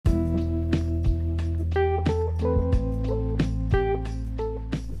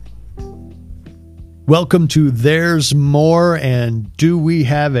Welcome to There's More, and do we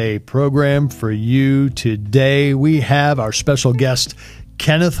have a program for you today? We have our special guest,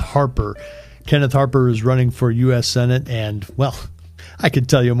 Kenneth Harper. Kenneth Harper is running for U.S. Senate, and, well, I could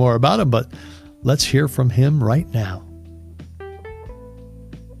tell you more about him, but let's hear from him right now.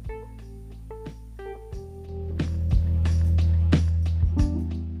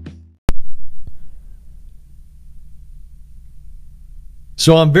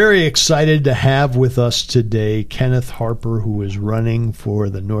 So I'm very excited to have with us today Kenneth Harper, who is running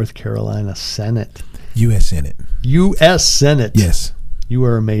for the North Carolina Senate. U.S. Senate. U.S. Senate. Yes. You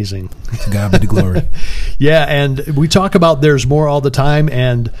are amazing. To God be the glory. Yeah, and we talk about There's More all the time,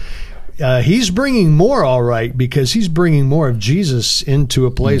 and he's bringing more, all right, because he's bringing more of Jesus into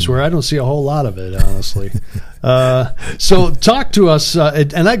a place where I don't see a whole lot of it, honestly. So talk to us,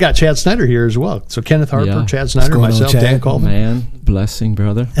 and I got Chad Snyder here as well. So Kenneth Harper, Chad Snyder, myself, Chad? Dan Coleman. Man, blessing,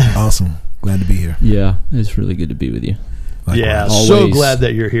 brother. Awesome. Glad to be here. Yeah, it's really good to be with you. Likewise. Yeah, Always. so glad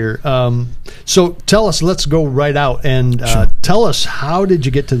that you're here. So tell us, let's go right out, and Sure. tell us, how did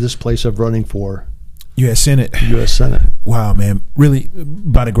you get to this place of running for U.S. Senate. U.S. Senate? Wow, man. Really,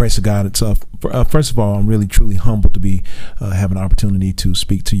 by the grace of God itself. First of all, I'm really, truly humbled to be having an opportunity to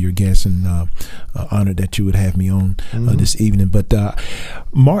speak to your guests, and honored that you would have me on this evening. But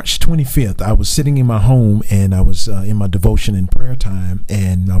March 25th, I was sitting in my home, and I was in my devotion and prayer time,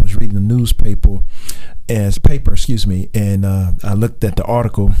 and I was reading the newspaper, and I looked at the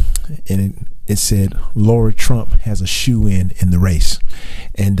article, and it said, Laura Trump has a shoe-in the race.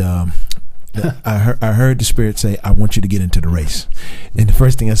 And I heard the Spirit say, I want you to get into the race. And the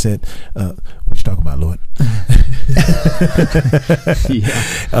first thing I said, what you talking about, Lord?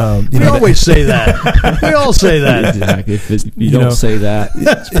 Yeah. We always say that. We all say that. Exactly. If you don't say that,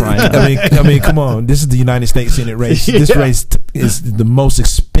 it's probably not. I mean, come on. This is the United States Senate race. Yeah. This race is the most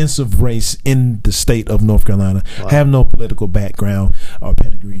expensive race in the state of North Carolina. Wow. Have no political background or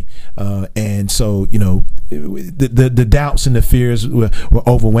pedigree, and so the doubts and the fears were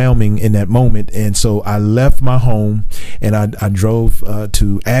overwhelming in that moment. And so I left my home, and I drove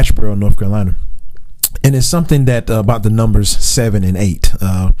to Asheboro, North Carolina. And it's something that about the numbers 7 and 8.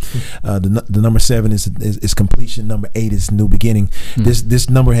 The number 7 is completion. Number 8 is new beginning. This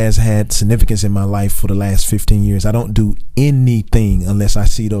number has had significance in my life for the last 15 years. I don't do anything unless I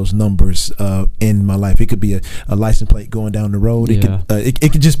see those numbers in my life. It could be a license plate going down the road. Yeah.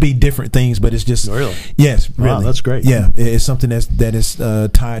 It could just be different things, but it's just Really? Yes, really. Wow, that's great. Yeah, it's something that is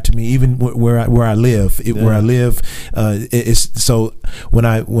tied to me, even where I live. Where I live, it's so when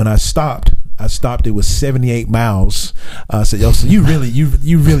I stopped. It was 78 miles. I said, "Yo, so you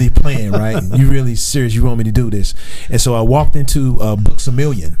really playing, right? You really serious? You want me to do this?" And so I walked into Books A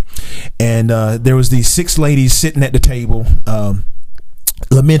Million, and there was these 6 ladies sitting at the table,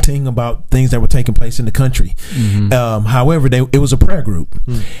 lamenting about things that were taking place in the country. However, it was a prayer group,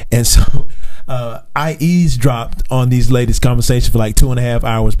 and so I eavesdropped on these ladies' conversation for like 2.5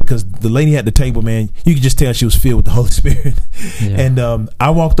 hours, because the lady at the table, man, you could just tell she was filled with the Holy Spirit. Yeah. And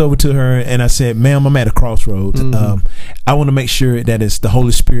I walked over to her and I said, "Ma'am, I'm at a crossroads. I want to make sure that it's the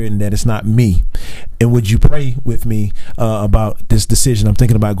Holy Spirit and that it's not me. And would you pray with me about this decision? I'm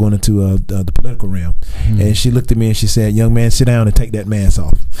thinking about going into the political realm." And she looked at me and she said, "Young man, sit down and take that mask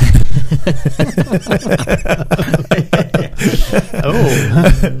off."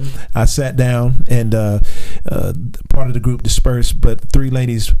 I sat down, and part of the group dispersed, but 3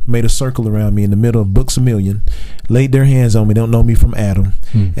 ladies made a circle around me in the middle of Books A Million, laid their hands on me. Don't know me from Adam.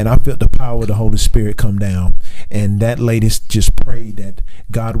 And I felt the power of the Holy Spirit come down. And that lady just prayed that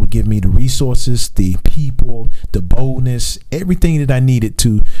God would give me the resources, the people, the boldness, everything that I needed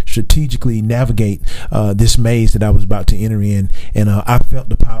to strategically navigate this maze that I was about to enter in. And I felt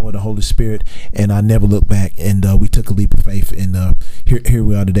the power of the Holy Spirit, and I never looked back. And we took a leap of faith, and here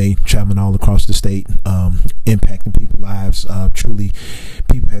we are today, traveling all across the state, impacting people's lives. Truly,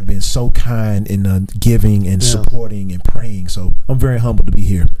 people have been so kind in giving and supporting and praying. So I'm very humbled to be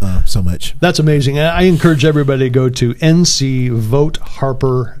here so much. That's amazing. I encourage everybody to go to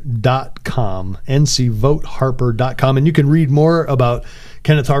ncvoteharper.com, ncvoteharper.com, and you can read more about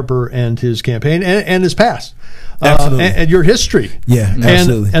Kenneth Harper and his campaign and his past. Absolutely. And your history. Yeah,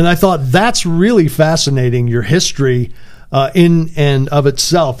 absolutely. And I thought that's really fascinating, your history in and of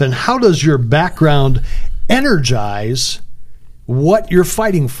itself. And how does your background energize what you're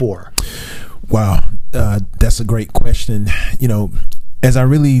fighting for? Wow, that's a great question. As I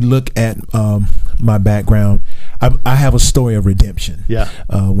really look at my background, I have a story of redemption. Yeah.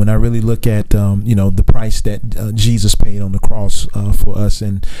 When I really look at the price that Jesus paid on the cross for us,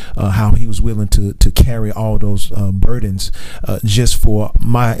 and how he was willing to carry all those burdens just for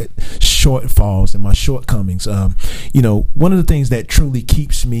my shortfalls and my shortcomings. One of the things that truly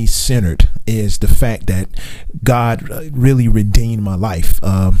keeps me centered is the fact that God really redeemed my life.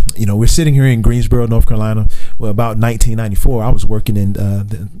 We're sitting here in Greensboro, North Carolina. Well, about 1994, I was working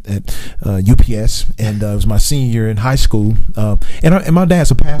at UPS, and it was my senior year in high school. And my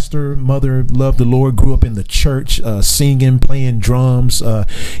dad's a pastor. Mother loved the Lord. Grew up in the church, singing, playing drums.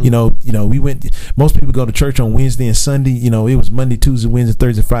 We went. Most people go to church on Wednesday and Sunday. It was Monday, Tuesday, Wednesday,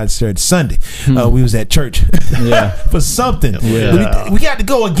 Thursday, Friday, Saturday, Sunday. We was at church for something. Yeah. We got to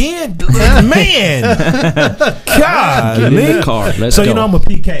go again, man. God, get in the car. Let's go. I'm a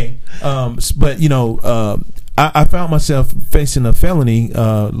PK, but I found myself facing a felony,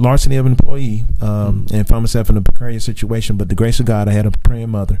 larceny of an employee, and found myself in a precarious situation. But the grace of God, I had a praying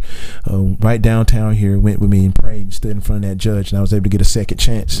mother right downtown here, went with me and prayed and stood in front of that judge, and I was able to get a second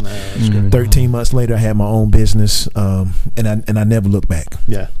chance. 13 months later, I had my own business, and I never looked back.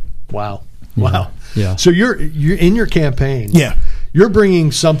 Yeah. Wow. Yeah. So you're in your campaign. Yeah. You're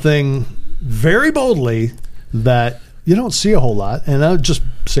bringing something very boldly that you don't see a whole lot, and I'll just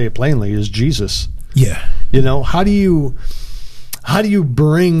say it plainly, is Jesus. Yeah. How do you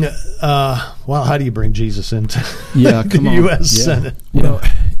bring how do you bring Jesus into the U.S. Senate?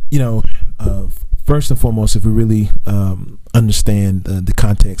 First and foremost, if we really understand the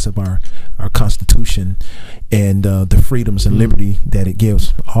context of our Constitution and the freedoms and liberty that it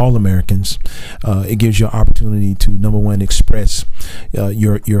gives all Americans, it gives you an opportunity to, number one, express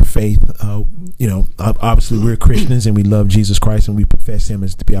your faith. Obviously we're Christians and we love Jesus Christ and we profess him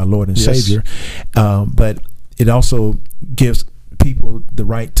as to be our Lord and Savior. But it also gives people the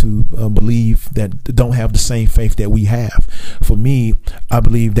right to believe that don't have the same faith that we have. For me, I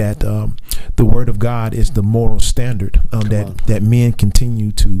believe that the Word of God is the moral standard that men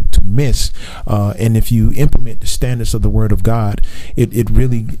continue to miss. And if you implement the standards of the Word of God, it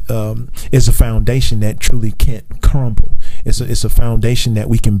really is a foundation that truly can't crumble. It's a foundation that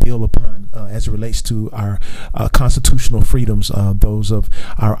we can build upon as it relates to our constitutional freedoms, those of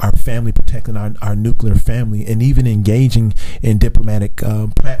our family, protecting our nuclear family, and even engaging in diplomatic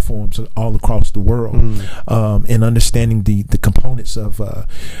platforms all across the world, and understanding the components of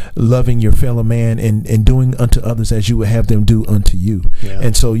loving your fellow man and doing unto others as you would have them do unto you. Yeah.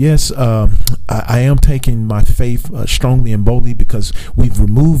 And so, yes, I am taking my faith strongly and boldly, because we've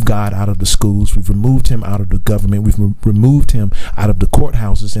removed God out of the schools, we've removed him out of the government, we've removed him out of the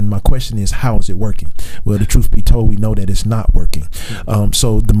courthouses. And my question is, how is it working? Well, the truth be told, we know that it's not working.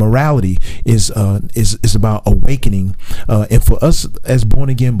 So the morality is about awakening, and for us as born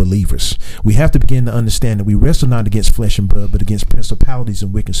again believers, we have to begin to understand that we wrestle not against flesh and blood, but against principalities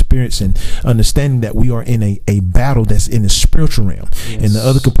and wicked spirits, and understanding that we are in a battle that's in the spiritual realm. Yes. And the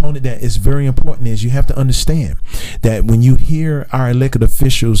other component that is very important is you have to understand that when you hear our elected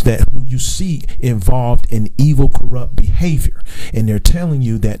officials that who you see involved in evil, corrupt behavior, and they're telling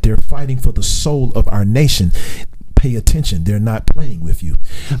you that they're fighting for the soul of our nation, pay attention. They're not playing with you.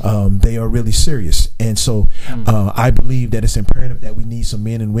 They are really serious. And so I believe that it's imperative that we need some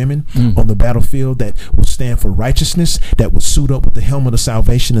men and women on the battlefield that will stand for righteousness, that will suit up with the helmet of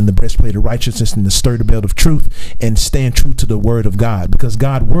salvation and the breastplate of righteousness and the sturdy belt of truth, and stand true to the word of God. Because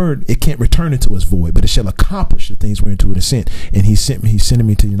God's word, it can't return into us void, but it shall accomplish the things whereunto it is sent. And he's sending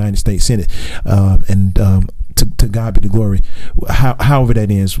me to the United States Senate. To God be the glory. However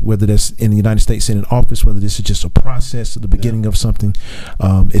that is, whether that's in the United States Senate office, whether this is just a process at the beginning of something,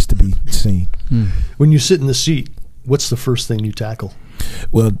 is to be seen. When you sit in the seat, what's the first thing you tackle?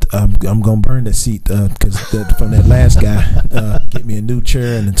 Well, I'm going to burn that seat because from that last guy, get me a new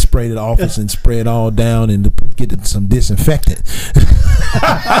chair and then spray the office and spray it all down and get some disinfectant.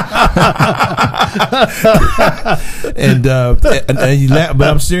 and you laugh, but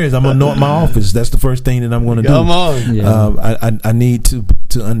I'm serious. I'm going to anoint my office. That's the first thing that I'm going to do. Come on. Yeah. I need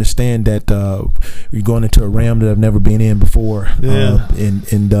to understand that you're going into a realm that I've never been in before. Yeah.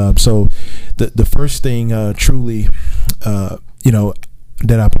 So the first thing truly,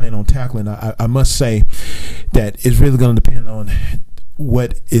 that I plan on tackling, I must say that it's really going to depend on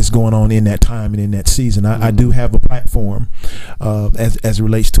what is going on in that time and in that season. I do have a platform as it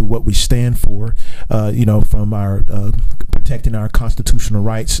relates to what we stand for, from our protecting our constitutional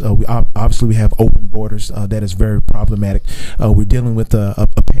rights. We have open borders. That is very problematic. We're dealing with a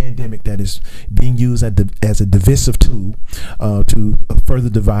pandemic that is being used as a divisive tool to further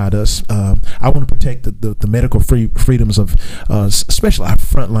divide us. I want to protect the medical freedoms of especially our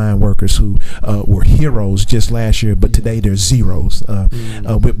frontline workers who were heroes just last year, but today they're zeros.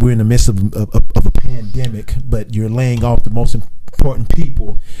 We're in the midst of a pandemic, but you're laying off the most important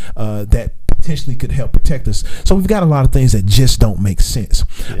people that potentially could help protect us. So we've got a lot of things that just don't make sense.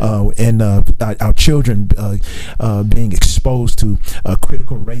 And our children being exposed to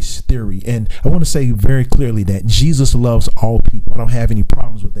critical race theory. And I want to say very clearly that Jesus loves all people. I don't have any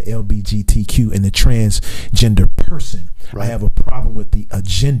problems with the LGBTQ and the transgender person. Right. I have a problem with the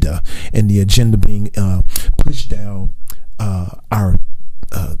agenda, and the agenda being pushed down our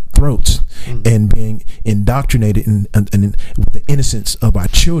throats and being indoctrinated in with the innocence of our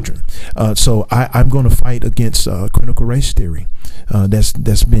children. So I'm going to fight against critical race theory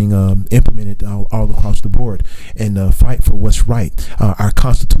that's being implemented all across the board, and fight for what's right, our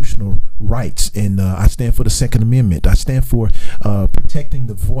constitutional rights. And I stand for the Second Amendment. I stand for protecting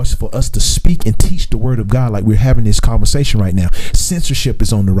the voice, for us to speak and teach the Word of God, like we're having this conversation right now. Censorship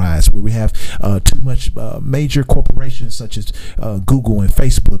is on the rise, where we have too much major corporations such as Google and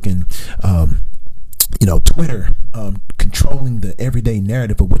Facebook and Twitter controlling the everyday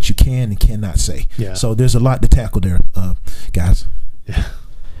narrative of what you can and cannot say. Yeah. So there's a lot to tackle there, guys.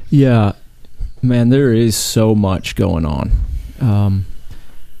 Yeah, man, there is so much going on.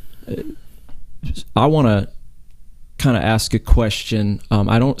 I want to kind of ask a question.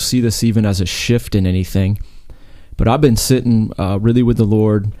 I don't see this even as a shift in anything, but I've been sitting really with the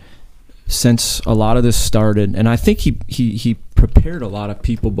Lord since a lot of this started, and I think he prepared a lot of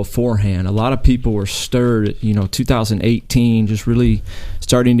people beforehand. A lot of people were stirred, 2018, just really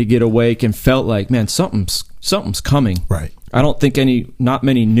starting to get awake and felt like, man, something's coming. Right. I don't think not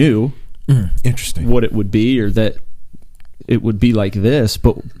many knew interesting what it would be, or that it would be like this,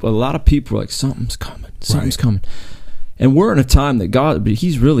 but a lot of people were like, something's coming. And we're in a time that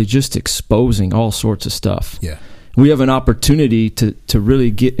he's really just exposing all sorts of stuff. Yeah. We have an opportunity to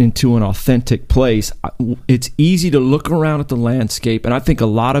really get into an authentic place. It's easy to look around at the landscape, and I think a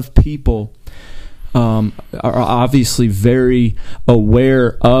lot of people are obviously very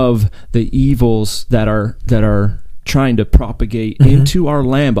aware of the evils that are trying to propagate into our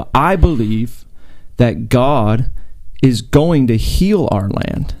land. But I believe that God is going to heal our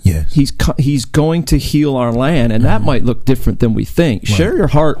land. Yes. He's going to heal our land, and that might look different than we think. Right. Share your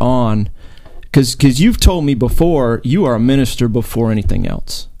heart on. Because you've told me before, you are a minister before anything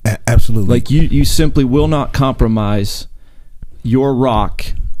else. Absolutely. Like you simply will not compromise your rock,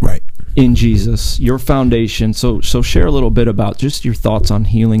 right, in Jesus, your foundation. So share a little bit about just your thoughts on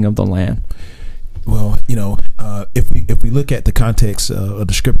healing of the land. Well, if we look at the context of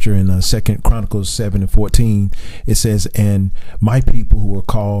the scripture in 2 Chronicles 7:14, it says, "And my people who are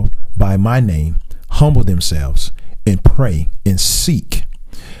called by my name humble themselves and pray and seek."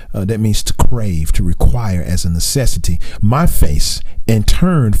 That means to crave, to require as a necessity, my face, and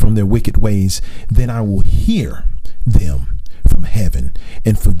turn from their wicked ways. Then I will hear them from heaven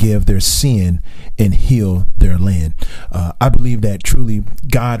and forgive their sin and heal their land. I believe that truly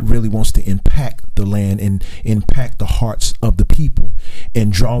God really wants to impact the land and impact the hearts of the people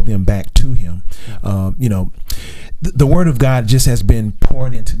and draw them back to him. The word of God just has been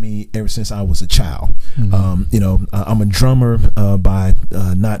poured into me ever since I was a child. I'm a drummer by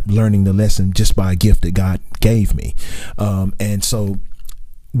not learning the lesson, just by a gift that God gave me. And so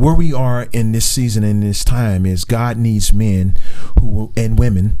where we are in this season and this time is God needs men and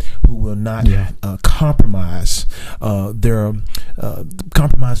women who will not compromise their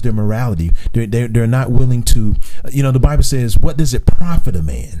morality. They're not willing to. The Bible says, "What does it profit a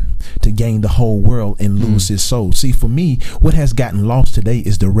man to gain the whole world and lose his soul?" See, for me, what has gotten lost today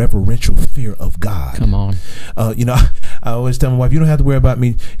is the reverential fear of God. Come on. I always tell my wife, "You don't have to worry about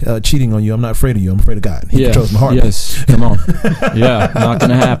me cheating on you. I'm not afraid of you. I'm afraid of God. He controls my heart." Yes. Come on. Yeah. Not going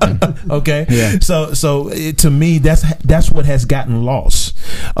to happen. Okay. Yeah. So to me, that's what has gotten lost.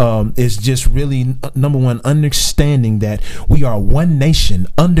 It's just really, number one, understanding that we are one nation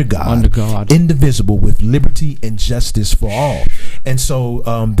under God, indivisible, with liberty and justice for all. And so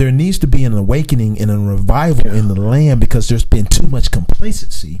there needs to be an awakening and a revival in the land, because there's been too much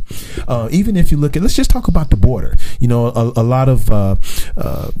complacency. Even if you look at, let's just talk about the border. A lot of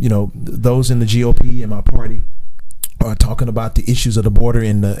those in the GOP and my party are talking about the issues of the border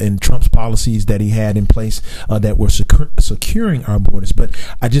and Trump's policies that he had in place that were securing our borders. But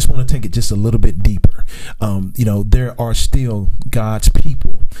I just want to take it just a little bit deeper. There are still God's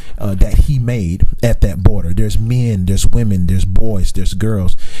people that he made at that border. There's men, there's women, there's boys, there's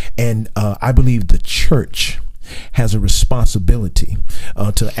girls. And I believe the church has a responsibility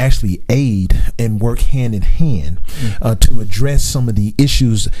to actually aid and work hand in hand to address some of the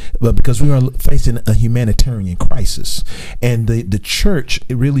issues, because we are facing a humanitarian crisis, and the church,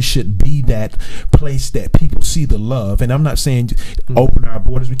 it really should be that place that people see the love. And I'm not saying open our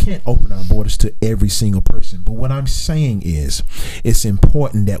borders. We can't open our borders to every single person, but what I'm saying is it's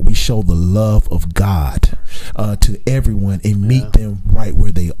important that we show the love of God to everyone and meet them right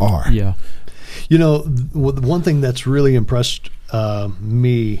where they are. Yeah. You know, one thing that's really impressed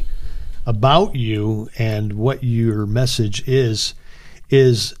me about you and what your message is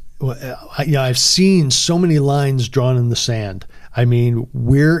I've seen so many lines drawn in the sand. I mean,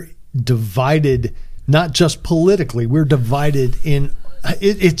 we're divided, not just politically, we're divided in.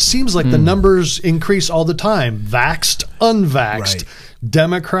 It seems like the numbers increase all the time. Vaxxed, unvaxxed,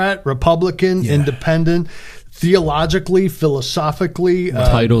 Democrat, Republican, independent. Theologically, philosophically,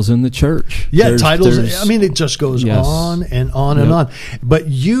 titles in the church. Yeah, titles. I mean, it just goes on and on and on. But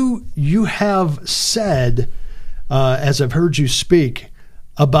you have said, as I've heard you speak,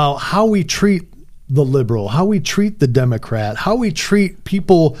 about how we treat the liberal, how we treat the Democrat, how we treat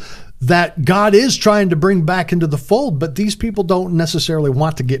people that God is trying to bring back into the fold, but these people don't necessarily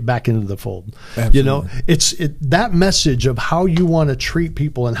want to get back into the fold. Absolutely. You know, it's that message of how you want to treat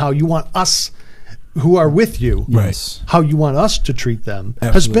people and how you want us who are with you, how you want us to treat them,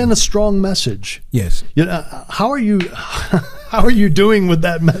 has been a strong message. Yes. You know, how are you doing with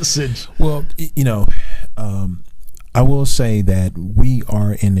that message? Well, you know, I will say that we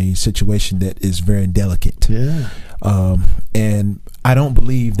are in a situation that is very delicate. Yeah. And I don't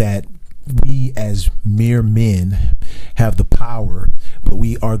believe that we as mere men have the power, but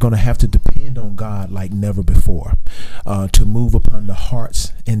we are going to have to depend on God like never before to move upon the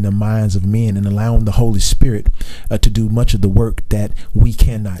hearts and the minds of men, and allowing the Holy Spirit to do much of the work that we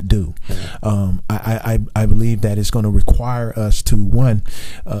cannot do. I believe that it's going to require us to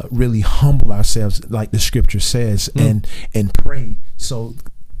really humble ourselves, like the scripture says, and pray so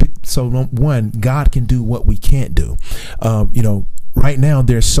God can do what we can't do. You know, right now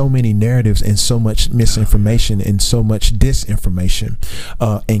there's so many narratives and so much misinformation and so much disinformation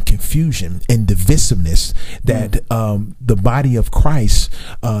and confusion and divisiveness that the body of Christ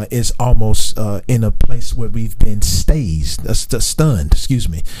is almost in a place where we've been stunned,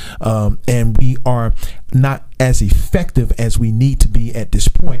 and we are not as effective as we need to be at this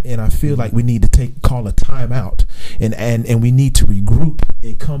point. And I feel like we need to call a time out and we need to regroup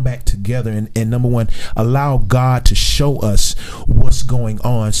and come back together and number one, allow God to show us what's going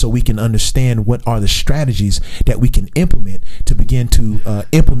on so we can understand what are the strategies that we can implement to begin to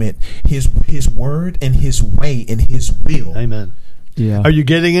implement his word and his way and his will. Amen. Yeah. Are you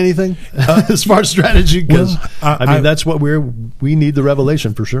getting anything as far as strategy? Because I mean, that's what we need the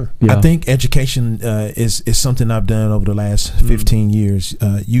revelation for sure. Yeah. I think education is something I've done over the last 15 years.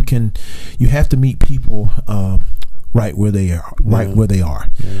 You have to meet people right where they are, where they are.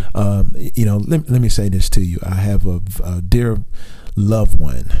 Yeah. You know, let me say this to you. I have a dear loved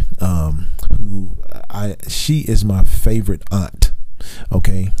one who she is my favorite aunt.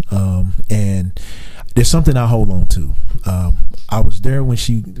 Okay, and there's something I hold on to. I was there when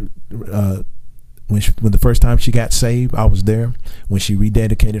when the first time she got saved. I was there when she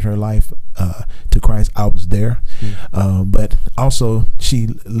rededicated her life to Christ. I was there, but also she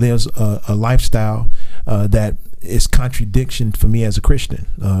lives a lifestyle that is contradiction for me as a Christian.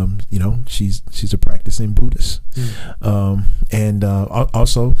 You know, she's a practicing Buddhist, and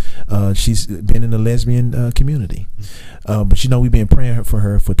also she's been in the lesbian community. But you know, we've been praying for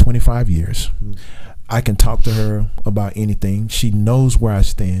her for 25 years. I can talk to her about anything. She knows where I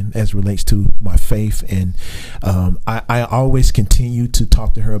stand as it relates to my faith, and I always continue to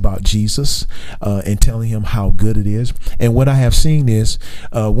talk to her about Jesus and telling him how good it is. And what I have seen is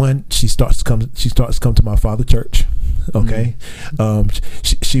when she starts to come to my father church. Okay,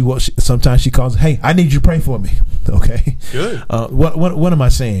 she sometimes she calls, "Hey, I need you to pray for me." Okay, good. What am I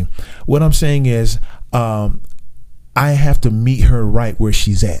saying? What I'm saying is I have to meet her right where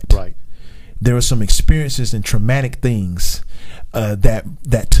she's at. Right. There were some experiences and traumatic things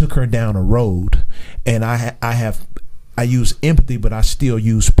that took her down a road, and I use empathy, but I still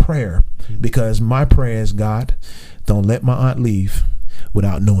use prayer, because my prayer is, God, don't let my aunt leave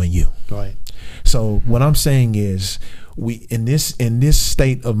without knowing you. Right. So what I'm saying is, we in this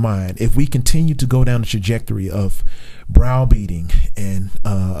state of mind, if we continue to go down the trajectory of browbeating and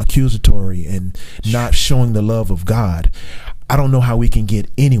accusatory and not showing the love of God, I don't know how we can get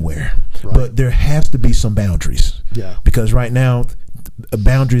anywhere. Right. But there has to be some boundaries. Yeah. Because right now,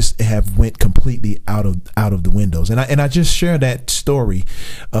 boundaries have went completely out of the windows. And I just share that story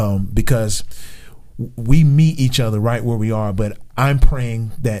because we meet each other right where we are, but I'm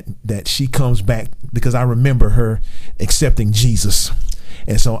praying that she comes back, because I remember her accepting Jesus.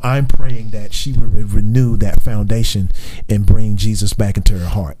 And so I'm praying that she will renew that foundation and bring Jesus back into her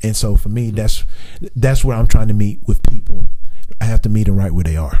heart. And so for me, that's where I'm trying to meet with people. I have to meet them right where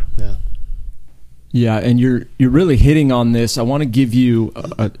they are. Yeah. Yeah, and you're really hitting on this. I want to give you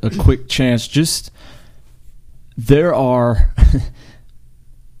a quick chance. Just there are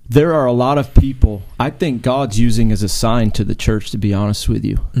a lot of people I think God's using as a sign to the church, to be honest with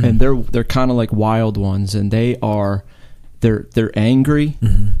you. Mm-hmm. And they're kind of like wild ones, and they're angry,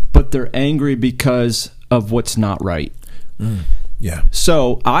 mm-hmm. but they're angry because of what's not right. Yeah.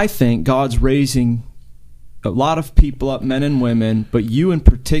 So I think God's raising a lot of people up, men and women, but you in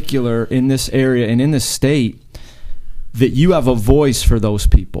particular in this area and in this state, that you have a voice for those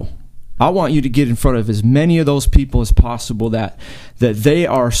people. I want you to get in front of as many of those people as possible that they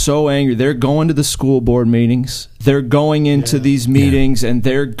are so angry. They're going to the school board meetings. They're going into these meetings and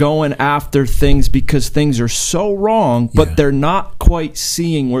they're going after things because things are so wrong, but they're not quite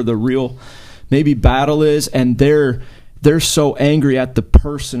seeing where the real maybe battle is, and they're so angry at the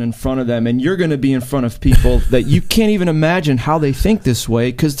person in front of them. And you're going to be in front of people that you can't even imagine how they think this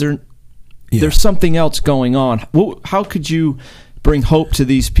way, because there's something else going on. How could you bring hope to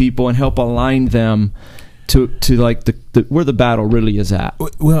these people and help align them to like the where the battle really is at?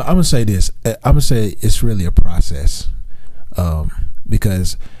 Well, I'm gonna say this. I'm gonna say it's really a process,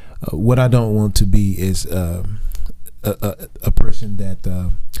 because what I don't want to be is a person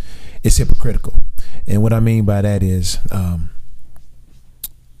that is hypocritical. And what I mean by that is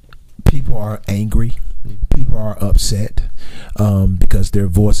people are angry. People are upset because their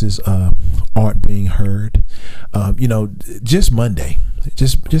voices aren't being heard. Just Monday,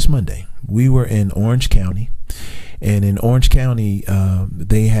 we were in Orange County, and in Orange County,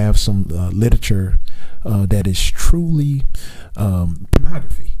 they have some literature that is truly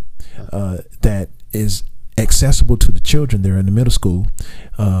pornography that is accessible to the children there in the middle school,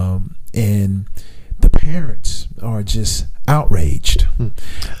 and the parents are just outraged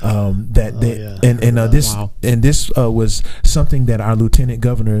this was something that our Lieutenant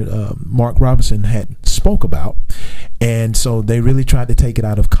Governor Mark Robinson had spoke about, and so they really tried to take it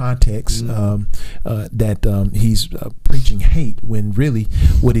out of context, that he's preaching hate, when really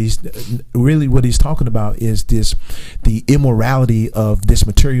what he's talking about is the immorality of this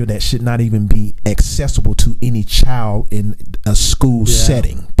material that should not even be accessible to any child in a school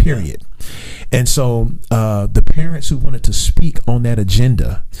setting, period. And so the parents who wanted to speak on that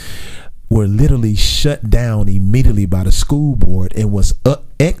agenda were literally shut down immediately by the school board, and was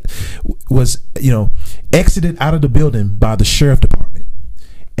exited out of the building by the sheriff department.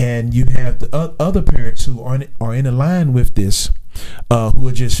 And you have the other parents who are in line with this, who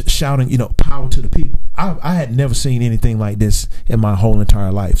are just shouting, power to the people. I had never seen anything like this in my whole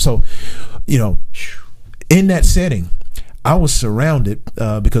entire life. So, in that setting, I was surrounded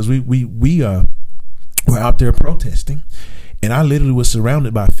because we were out there protesting, and I literally was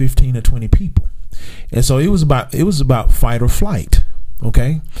surrounded by 15 or 20 people, and so it was about fight or flight.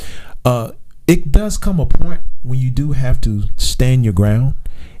 Okay, it does come a point when you do have to stand your ground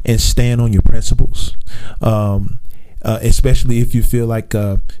and stand on your principles, especially if you feel like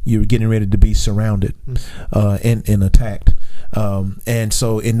you're getting ready to be surrounded and attacked, and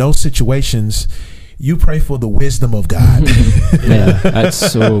so in those situations, you pray for the wisdom of God. Yeah, that's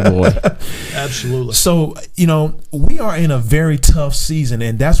so, boy. Absolutely. So, we are in a very tough season,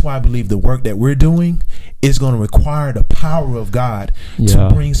 and that's why I believe the work that we're doing is going to require the power of God to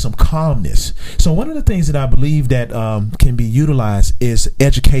bring some calmness. So one of the things that I believe that can be utilized is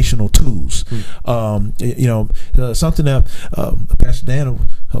educational tools. Something that Pastor Dan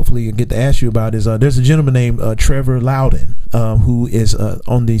hopefully you'll get to ask you about is there's a gentleman named Trevor Loudon, who is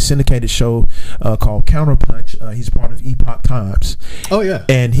on the syndicated show called Counterpunch. He's part of Epoch Times. Oh yeah,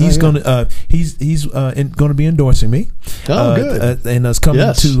 and he's going to going to be endorsing me. Oh, good. And it's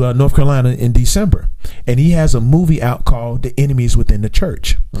coming to North Carolina in December. And he has a movie out called The Enemies Within the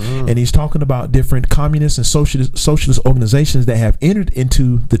Church. And he's talking about different communist and socialist organizations that have entered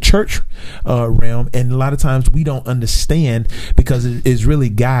into the church realm. And a lot of times we don't understand because it is really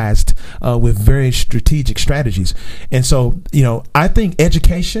guised with very strategic strategies. And so, I think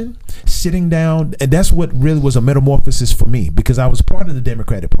education, sitting down, and that's what really was a metamorphosis for me, because I was part of the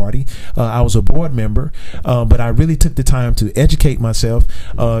Democratic Party. I was a board member, but I really took the time to educate myself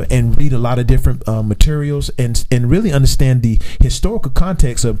and read a lot of different materials and really understand the historical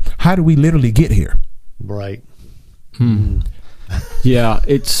context of how do we literally get here. Right. Yeah,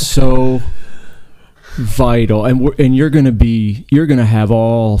 it's so vital, and you're going to have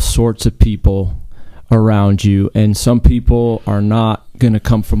all sorts of people around you, and some people are not going to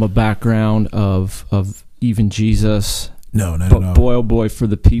come from a background of even Jesus. No, not but at all. Boy, oh boy, for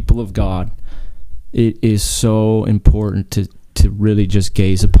the people of God, it is so important to really just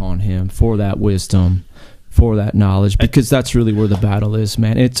gaze upon Him for that wisdom, for that knowledge, because that's really where the battle is,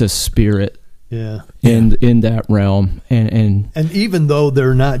 man. It's a spirit. Yeah. In that realm, and even though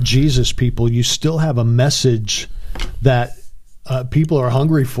they're not Jesus people, you still have a message that people are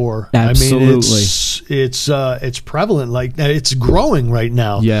hungry for. Absolutely. I mean, it's prevalent, like it's growing right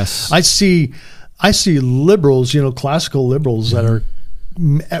now. Yes, I see liberals, classical liberals that are.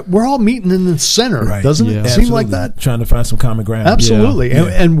 We're all meeting in the center, Right. doesn't Yeah. it seem like that? Trying to find some common ground. Absolutely, Yeah.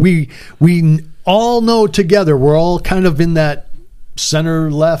 and we all know together. We're all kind of in that center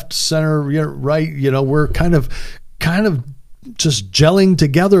left, center right. We're kind of just gelling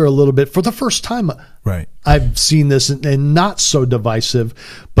together a little bit for the first time. Right. I've seen this, and not so divisive,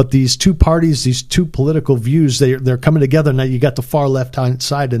 but these two parties, these two political views, they're coming together. Now you got the far left hand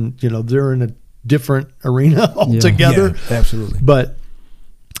side, and they're in a different arena altogether. Yeah, absolutely. But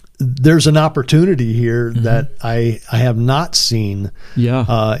there's an opportunity here that I have not seen. yeah,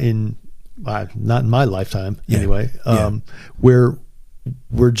 Not in my lifetime, Yeah. anyway. Yeah. Where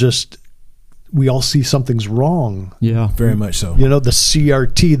we all see something's wrong. yeah, Very much so. The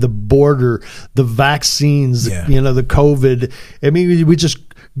CRT, the border, the vaccines, Yeah. the COVID. I mean, we just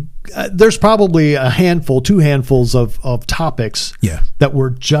there's probably two handfuls of topics Yeah. that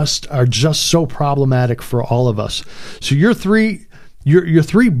are just so problematic for all of us. So your three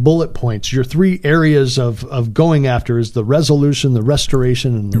bullet points, your three areas of going after is the resolution, the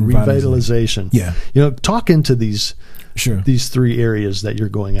restoration, and the revitalization. Yeah. Talk into these Sure. these three areas that you're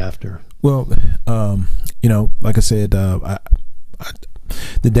going after. Well, like I said, the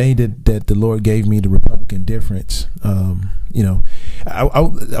day that the Lord gave me the Republican difference, I'm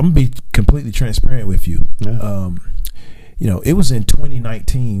gonna be completely transparent with you. Yeah. It was in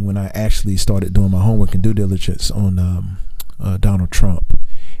 2019 when I actually started doing my homework and due diligence on Donald Trump,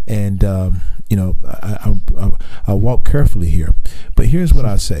 and I walk carefully here, but here's what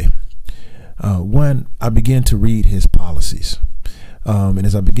I say. One, I began to read his policies. And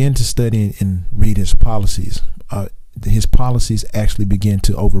as I began to study and read his policies actually began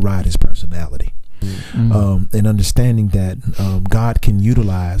to override his personality. Mm-hmm. And understanding that God can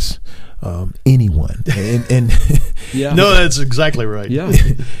utilize anyone. And yeah. No, that's exactly right. Yeah,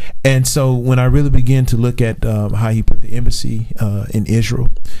 and so when I really began to look at how he put the embassy in Israel,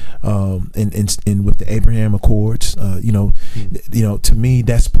 and with the Abraham Accords, to me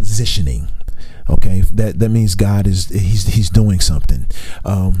that's positioning. Okay, that means God he's doing something.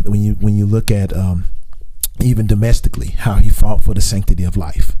 When you look at even domestically, how he fought for the sanctity of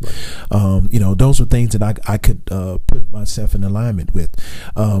life. Right. Those were things that I could put myself in alignment with.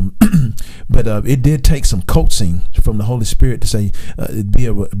 But it did take some coaxing from the Holy Spirit to say,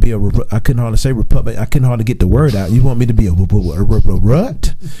 I couldn't hardly say republic. I couldn't hardly get the word out. You want me to be a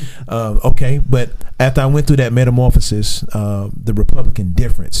rut? Okay. But after I went through that metamorphosis, the Republican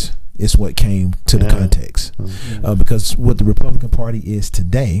difference is what came to the context. Because what the Republican Party is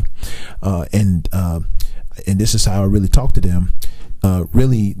today, and this is how I really talk to them,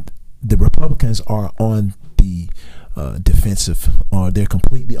 really the Republicans are on the defensive, or they're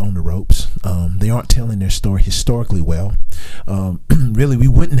completely on the ropes. They aren't telling their story historically well. Really, we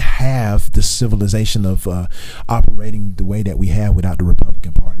wouldn't have the civilization of operating the way that we have without the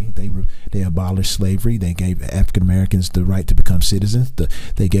Republican Party. They abolished slavery. They gave African Americans the right to become citizens.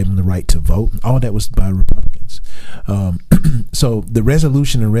 They gave them the right to vote. All that was by Republicans. So the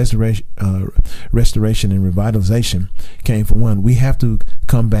resolution and restoration and revitalization came from one. We have to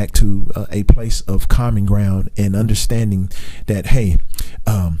come back to a place of common ground and understanding that, hey,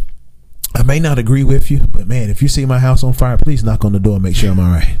 I may not agree with you, but man, if you see my house on fire, please knock on the door and make sure I'm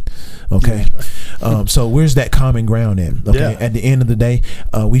all right. Okay. So where's that common ground in? Okay. Yeah. At the end of the day,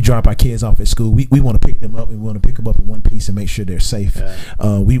 we drop our kids off at school. We want to pick them up. We want to pick them up in one piece and make sure they're safe.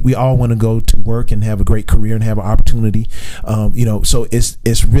 Yeah. We all want to go to work and have a great career and have an opportunity. So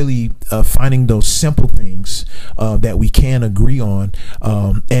it's really finding those simple things that we can agree on,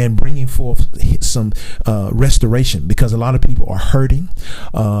 and bringing forth some restoration, because a lot of people are hurting.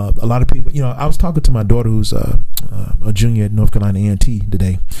 A lot of people, I was talking to my daughter who's a junior at North Carolina A&T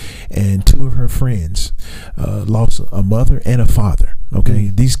today, and two of her friends lost a mother and a father.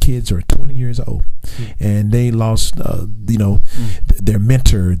 Okay, these kids are 20 years old, and they lost, their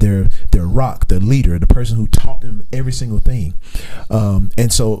mentor, their rock, their leader, the person who taught them every single thing.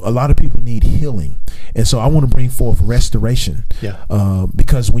 And so a lot of people need healing, and so I want to bring forth restoration.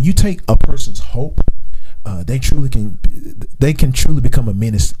 Because when you take a person's hope, they can truly become a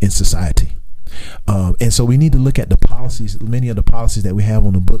menace in society. And so we need to look at the policies, many of the policies that we have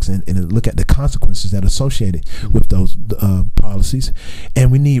on the books, and look at the consequences that are associated with those policies.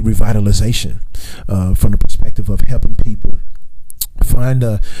 And we need revitalization from the perspective of helping people find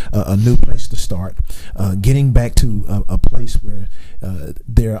a new place to start, getting back to a place where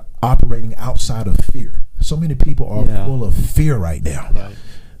they're operating outside of fear. So many people are full of fear right now. Right.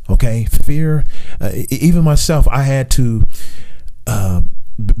 Okay, fear. Even myself, I had to,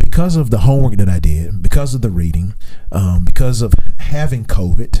 because of the homework that I did, because of the reading, because of having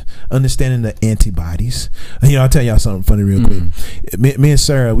COVID, understanding the antibodies. I'll tell y'all something funny real quick. Me and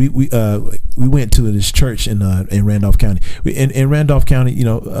Sarah, we went to this church in Randolph County. In Randolph County,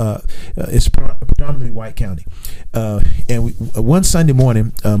 it's predominantly white county. And one Sunday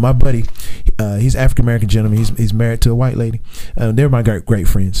morning, my buddy, he's an African American gentleman. He's married to a white lady. They're my great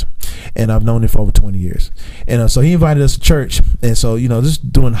friends, and I've known them for over 20 years. And so he invited us to church. And so this is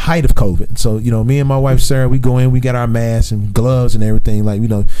during the height of COVID. So me and my wife Sarah, we go in, we got our masks and gloves and everything. Like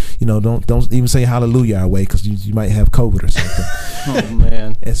don't even say hallelujah our way, because you might have COVID or something. Oh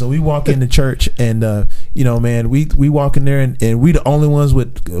man! And so we walk into church, and man, we walk in there, and we the only ones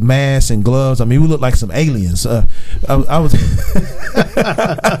with masks and gloves. I mean, we look like some aliens. I was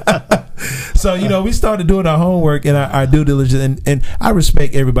so we started doing our homework and our due diligence, and I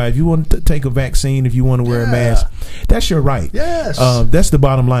respect everybody. If you want to take a vaccine, if you want to wear a mask, that's your right. Yes, that's the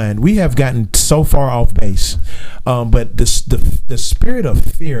bottom line. We have gotten so far off base, but the spirit of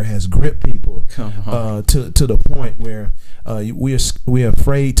fear has gripped people to the point where we're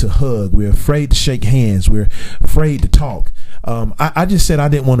afraid to hug, we're afraid to shake hands, we're afraid to talk. I just said I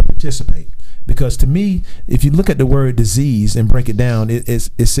didn't want to participate. Because to me, if you look at the word disease and break it down,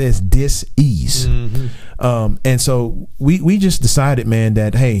 it says dis-ease. And so we just decided, man,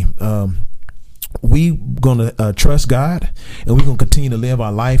 that, hey, we gonna trust God, and we're gonna continue to live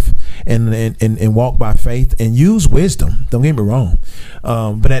our life and walk by faith and use wisdom. Don't get me wrong,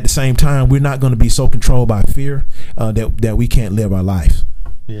 but at the same time, we're not going to be so controlled by fear that we can't live our life.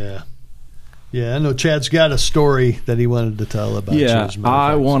 Yeah, I know Chad's got a story that he wanted to tell about.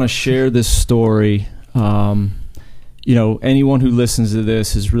 I want to share this story. Anyone who listens to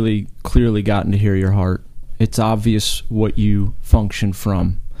this has really clearly gotten to hear your heart. It's obvious what you function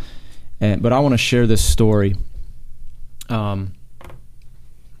from. But I want to share this story. Because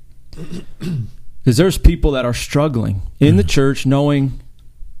there's people that are struggling in the church, knowing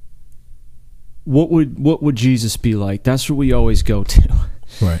what would Jesus be like. That's where we always go to.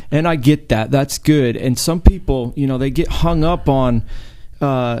 Right. And I get that. That's good. And some people, they get hung up on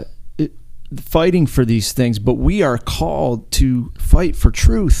fighting for these things, but we are called to fight for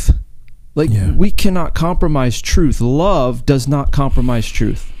truth. We cannot compromise truth. Love does not compromise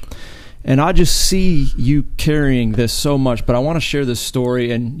truth. And I just see you carrying this so much, but I want to share this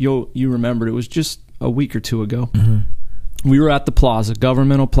story, and you remembered it was just a week or two ago. We were at the plaza,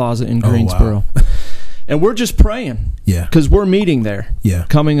 Governmental Plaza in Greensboro. Wow. And we're just praying. Yeah. Because we're meeting there. Yeah.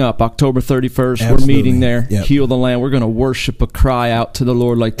 Coming up, October 31st, Absolutely. We're meeting there. Yep. Heal the land. We're going to worship a cry out to the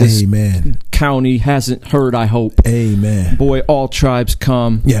Lord like this county hasn't heard, I hope. Amen. Boy, all tribes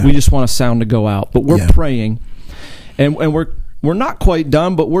come. Yeah. We just want a sound to go out. But we're praying. And we're not quite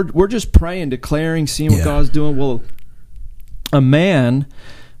done, but we're just praying, declaring, seeing what God's doing. Well, a man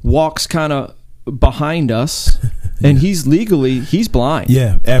walks kind of behind us, and he's blind.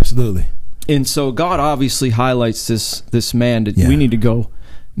 Yeah, absolutely. And so God obviously highlights this man that we need to go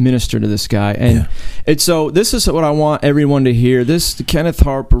minister to this guy. And so this is what I want everyone to hear. This Kenneth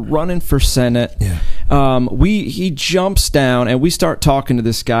Harper running for Senate. Yeah. He jumps down and we start talking to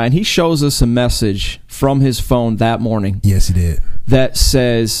this guy, and he shows us a message from his phone that morning. Yes, he did. That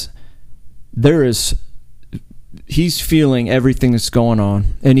says he's feeling everything that's going on,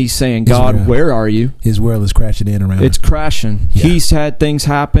 and he's saying, God, where are you? His world is crashing in around him. It's crashing. Yeah. He's had things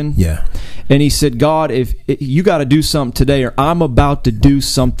happen. Yeah. And he said, God, if you got to do something today, or I'm about to do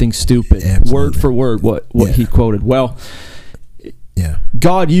something stupid. Absolutely. Word for word what he quoted. Well,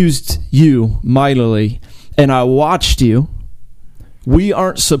 God used you mightily, and I watched you. We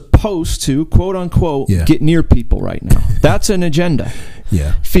aren't supposed to, quote unquote, get near people right now. That's an agenda.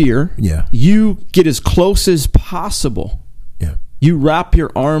 Yeah. Fear. Yeah. You get as close as possible. Yeah. You wrap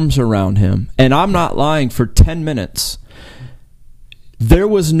your arms around him. And I'm not lying, for 10 minutes, There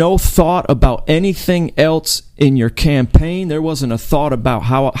was no thought about anything else in your campaign. There wasn't a thought about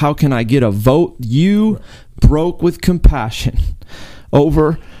how can I get a vote. You broke with compassion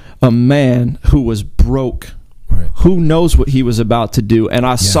over a man who was broke. Right. Who knows what he was about to do? And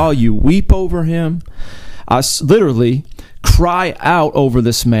I saw you weep over him. I literally cry out over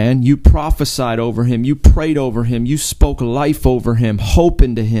this man. You prophesied over him. You prayed over him. You spoke life over him, hope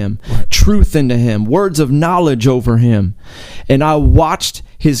into him, truth into him, words of knowledge over him. And I watched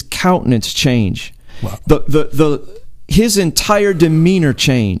his countenance change. Wow. His entire demeanor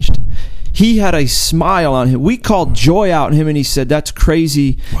changed. He had a smile on him. We called joy out in him, and he said, "That's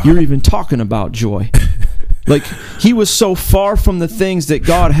crazy. Wow. You're even talking about joy." Like, he was so far from the things that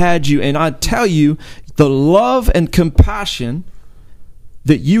God had you. And I tell you, the love and compassion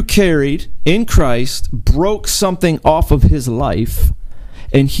that you carried in Christ broke something off of his life,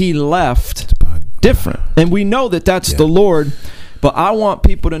 and he left different. And we know that that's the Lord, but I want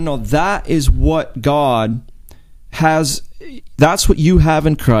people to know that is what God has. That's what you have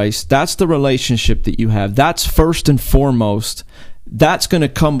in Christ. That's the relationship that you have. That's first and foremost. That's going to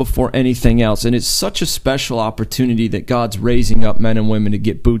come before anything else. And it's such a special opportunity that God's raising up men and women to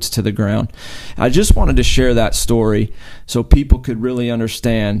get boots to the ground. I just wanted to share that story so people could really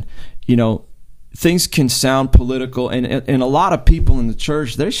understand, you know, things can sound political, and a lot of people in the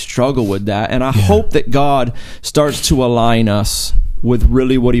church, they struggle with that. And I hope that God starts to align us with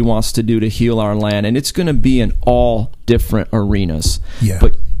really what he wants to do to heal our land. And it's going to be in all different arenas. Yeah.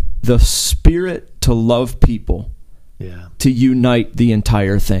 But the spirit to love people, to unite the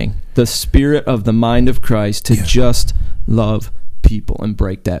entire thing. The spirit of the mind of Christ to just love people and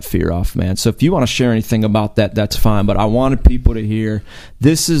break that fear off, man. So if you want to share anything about that, that's fine. But I wanted people to hear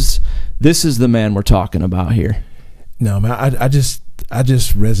this is the man we're talking about here. No, man, I just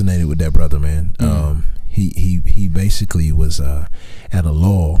resonated with that brother, man. He basically was at a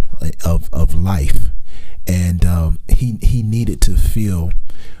lull of life, and he needed to feel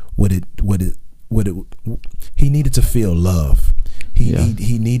he needed to feel love.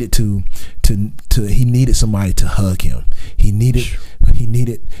 He needed to he needed somebody to hug him. He needed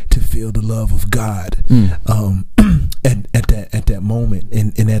to feel the love of God at that moment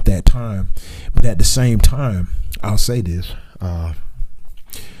and at that time. But at the same time, I'll say this,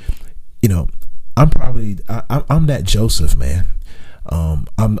 you know, I'm that Joseph, man.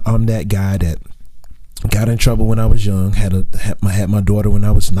 I'm that guy that got in trouble when I was young. Had my daughter when I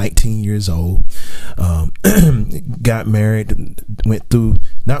was 19 years old. Got married, went through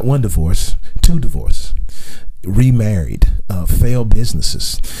not one divorce, 2 divorces. Remarried, failed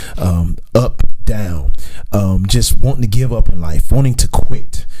businesses, up, down, just wanting to give up in life, wanting to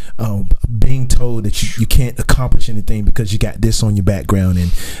quit, being told that you can't accomplish anything because you got this on your background,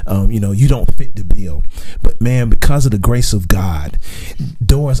 and you don't fit the bill. But man, because of the grace of God,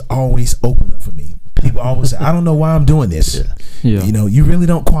 doors always open up for me. People always say, "I don't know why I'm doing this." You really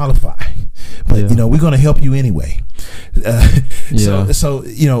don't qualify, but we're going to help you anyway. So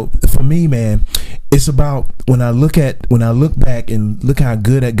for me, man, it's about when I look back and look how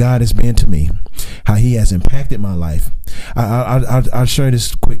good that God has been to me, how he has impacted my life. I'll share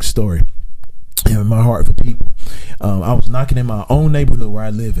this quick story in my heart for people. I was knocking in my own neighborhood where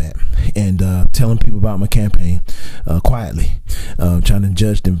I live at, and telling people about my campaign quietly, trying to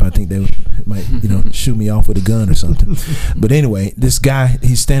judge them if I think they might shoot me off with a gun or something. But anyway, this guy,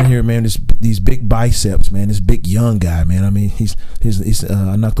 he's standing here, man, these big biceps, man, this big young guy, man. I mean, he's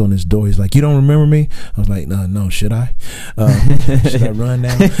I knocked on his door. He's like, "You don't remember me?" I was like, no, should I? Should I run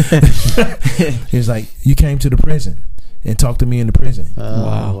now? He's like, "You came to the prison and talked to me in the prison."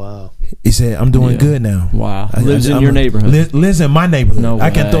 Wow. He said, "I'm doing good now." Wow. Lives in your neighborhood. Lives in my neighborhood. No I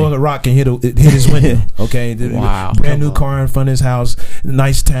can way. throw a rock and hit his window. Okay. Wow. Brand new car in front of his house.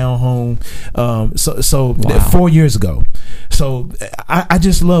 Nice town home. So Wow. 4 years ago. So I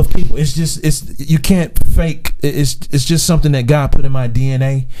just love people. You can't fake. It's just something that God put in my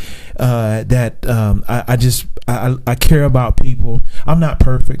DNA. I care about people. I'm not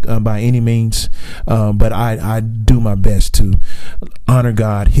perfect by any means, but I do my best to honor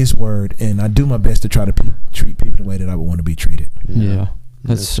God, his word, and I do my best to try to treat people the way that I would want to be treated. Yeah,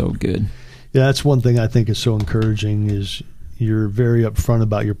 that's so good. Yeah, that's one thing I think is so encouraging is you're very upfront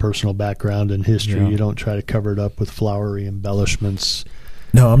about your personal background and history. Yeah. You don't try to cover it up with flowery embellishments.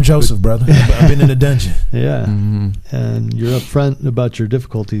 No, I'm Joseph, brother. I've been in the dungeon. Yeah. Mm-hmm. And you're upfront about your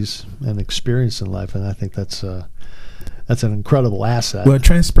difficulties and experience in life, and I think that's an incredible asset. Well,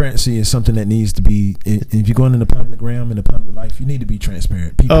 transparency is something that needs to be. If you're going in the public realm, in the public life, you need to be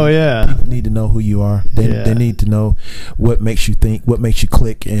transparent. People need to know who you are. They need to know what makes you think, what makes you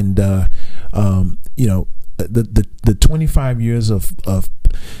click, and the 25 years of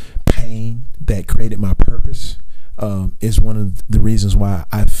pain that created my purpose is one of the reasons why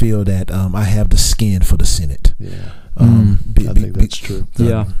I feel that I have the skin for the Senate. Yeah, I think that's true.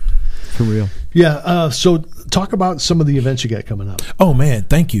 Yeah, for real. Yeah. So talk about some of the events you got coming up. Oh man,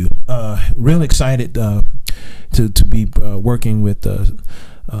 thank you. Real excited to be working with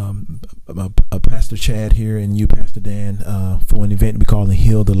Pastor Chad here and you, Pastor Dan, for an event we call the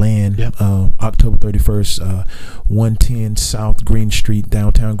Heal the Land. Yep. October 31st, 110 South Green Street,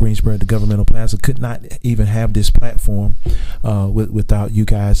 downtown Greensboro, the Governmental Plaza. Could not even have this platform without you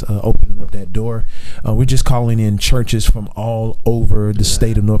guys opening up that door. We're just calling in churches from all over the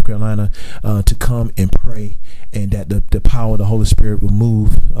state of North Carolina to come and pray, and that the power of the Holy Spirit will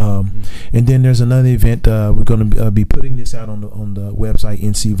move. And then there's another event. We're going to be putting this out on the website,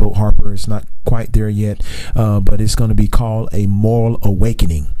 NC Vote Harper. It's not quite there yet, but it's going to be called A Moral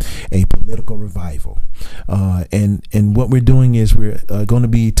Awakening, a Political Revival. And what we're doing is we're going to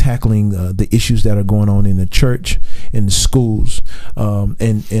be tackling the issues that are going on in the church, in the schools,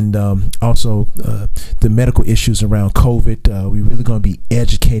 and also the medical issues around COVID. We're really going to be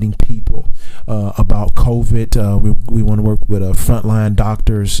educating people about COVID. We want to work with frontline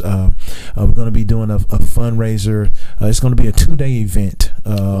doctors. We're going to be doing a fundraiser. It's going to be a 2-day event.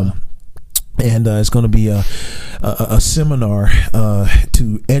 And it's going to be a seminar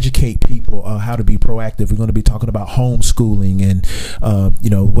to educate people how to be proactive. We're going to be talking about homeschooling and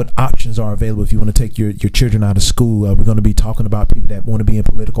what options are available if you want to take your children out of school. We're going to be talking about people that want to be in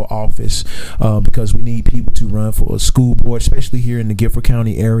political office because we need people to run for a school board, especially here in the Gifford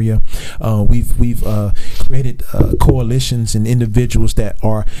County area. We've created coalitions and individuals that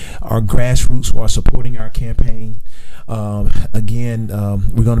are grassroots who are supporting our campaign. Again,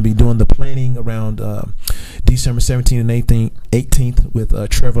 we're going to be doing the planning around December 17th and 18th with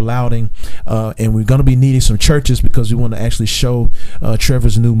Trevor Louding, and we're going to be needing some churches because we want to actually show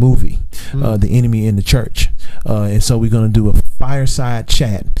Trevor's new movie, The Enemy in the Church. And so we're going to do a fireside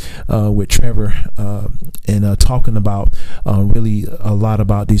chat with Trevor and talking about really a lot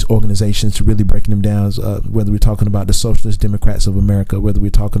about these organizations, really breaking them down, whether we're talking about the Socialist Democrats of America, whether we're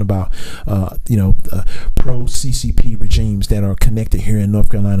talking about pro-CCP regimes that are connected here in North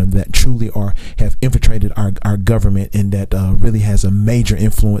Carolina that truly have infiltrated our government and that really has a major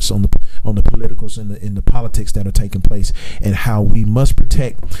influence on the politicals and the politics that are taking place, and how we must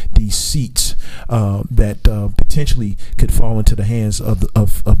protect these seats that potentially could fall into the hands of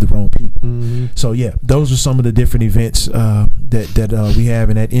the wrong people. Mm-hmm. So yeah, those are some of the different events that we have,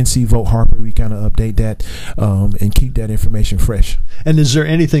 and at NC Vote Harper we kind of update that and keep that information fresh. And is there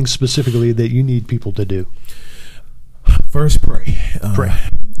anything specifically that you need people to do? First, pray. Pray.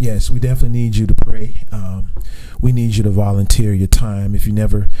 Yes, we definitely need you to pray. We need you to volunteer your time. If you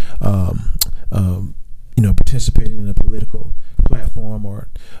never, participated in a political platform, or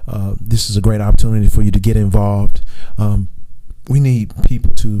this is a great opportunity for you to get involved. We need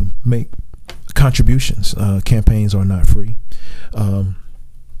people to make contributions. Campaigns are not free.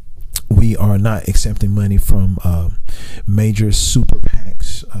 We are not accepting money from major super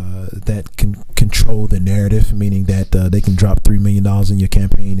PACs that can control the narrative, meaning that they can drop $3 million in your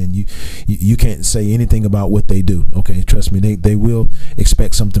campaign and you can't say anything about what they do. Okay, trust me, they will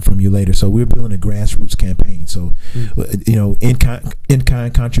expect something from you later. So we're building a grassroots campaign. So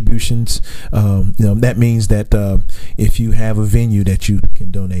in-kind contributions. That means that if you have a venue that you can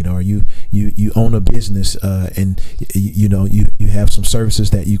donate, or you own a business and you have some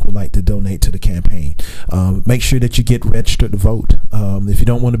services that you would like to donate to the campaign, make sure that you get registered to vote. If you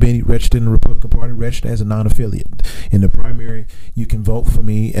don't want to be registered in the Republican Party, register as a non-affiliate. In the primary, you can vote for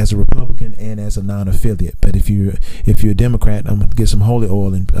me as a Republican and as a non-affiliate. But if you're a Democrat, I'm gonna get some holy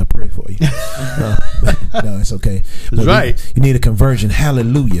oil and pray for you. No, it's okay. That's right. You need a conversion.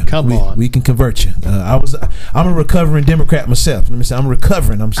 Hallelujah. Come on. We can convert you. I'm a recovering Democrat myself. Let me say I'm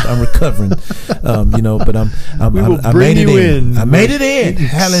recovering. I'm recovering. But I made it in. I made it in.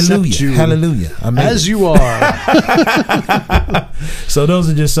 Hallelujah. Hallelujah. As you are. So those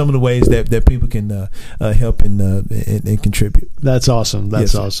are just some of the ways that people can help and contribute. That's awesome.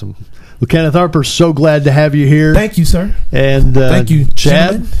 That's awesome. Well, Kenneth Harper, so glad to have you here. Thank you, sir. And thank you,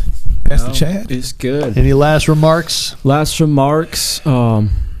 Chad. Pastor Chad. It's good. Any last remarks? You always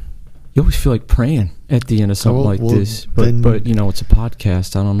feel like praying at the end of something this. But it's a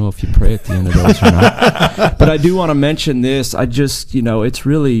podcast. I don't know if you pray at the end of those or not. But I do want to mention this. I just, it's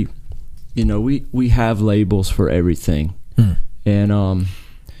really, we have labels for everything. And,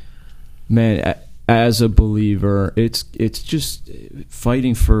 man, as a believer, it's just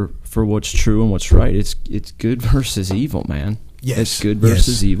fighting for what's true and what's right. It's good versus evil, man. Yes. It's good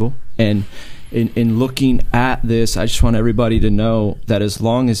versus evil. And in looking at this, I just want everybody to know that as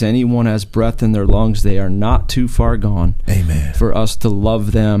long as anyone has breath in their lungs, they are not too far gone. Amen. For us to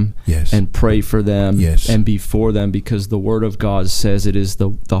love them Yes. and pray for them Yes. and be for them, because the Word of God says it is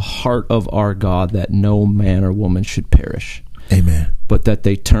the heart of our God that no man or woman should perish, Amen. but that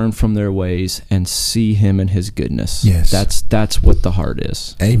they turn from their ways and see Him and His goodness. Yes. That's what the heart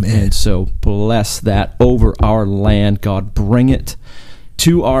is. Amen. And so bless that over our land, God. Bring it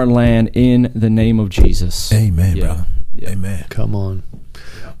to our land in the name of Jesus. Amen, Yeah. brother. Yeah. Amen. Come on.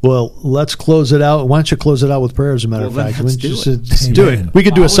 Well, let's close it out. Why don't you close it out with prayer, as a matter of Well, then fact? let's Why don't do you it. just do Amen. it. We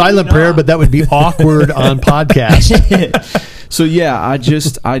could do Why a would silent we prayer, not? but that would be awkward on podcast. So yeah, I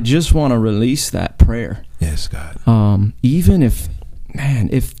just want to release that prayer. Yes, God. Even if, man,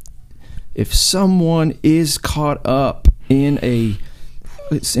 if someone is caught up in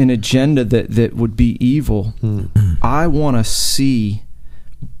an agenda that would be evil, I want to see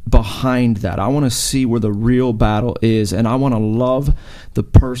behind that. I want to see where the real battle is, and I want to love the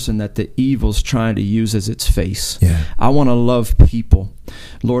person that the evil's trying to use as its face. Yeah. I want to love people.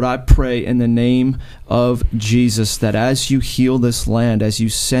 Lord, I pray in the name of Jesus that as you heal this land, as you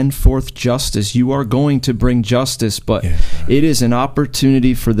send forth justice, you are going to bring justice, but Yeah. it is an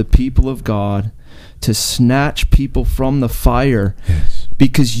opportunity for the people of God to snatch people from the fire, Yes.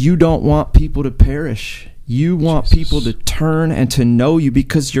 because you don't want people to perish. You want Jesus. people to turn and to know you,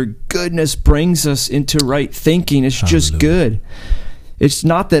 because your goodness brings us into right thinking. It's just Hallelujah. good. It's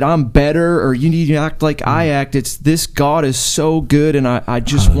not that I'm better or you need to act like I act. It's this God is so good, and I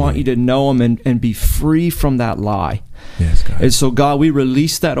just want you to know Him and be free from that lie. Yes, God. And so, God, we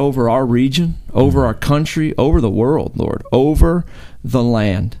release that over our region, over our country, over the world, Lord, over the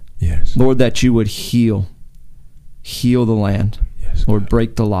land. Yes. Lord, that you would heal the land. Yes, Lord, God.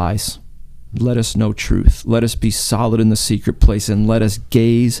 break the lies. Let us know truth. Let us be solid in the secret place, and let us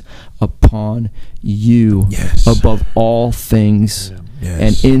gaze upon you Yes. above all things.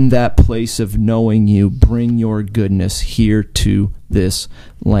 Yes. And in that place of knowing you, bring your goodness here to this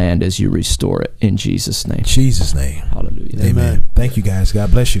land as you restore it. In Jesus' name. In Jesus' name. Hallelujah. Amen. Amen. Thank you, guys.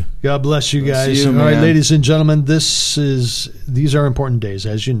 God bless you. God bless you Bless guys. you, All right, man. ladies and gentlemen, these are important days,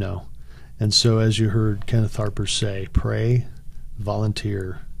 as you know. And so, as you heard Kenneth Harper say, pray,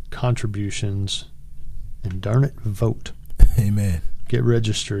 volunteer, contributions, and darn it, vote. Amen. Get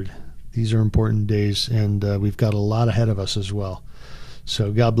registered. These are important days, and we've got a lot ahead of us as well.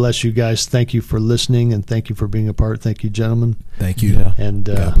 So God bless you guys. Thank you for listening, and thank you for being a part. Thank you, gentlemen. Thank you. Yeah. And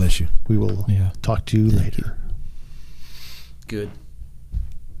God bless you. we will Yeah. talk to you later. Good.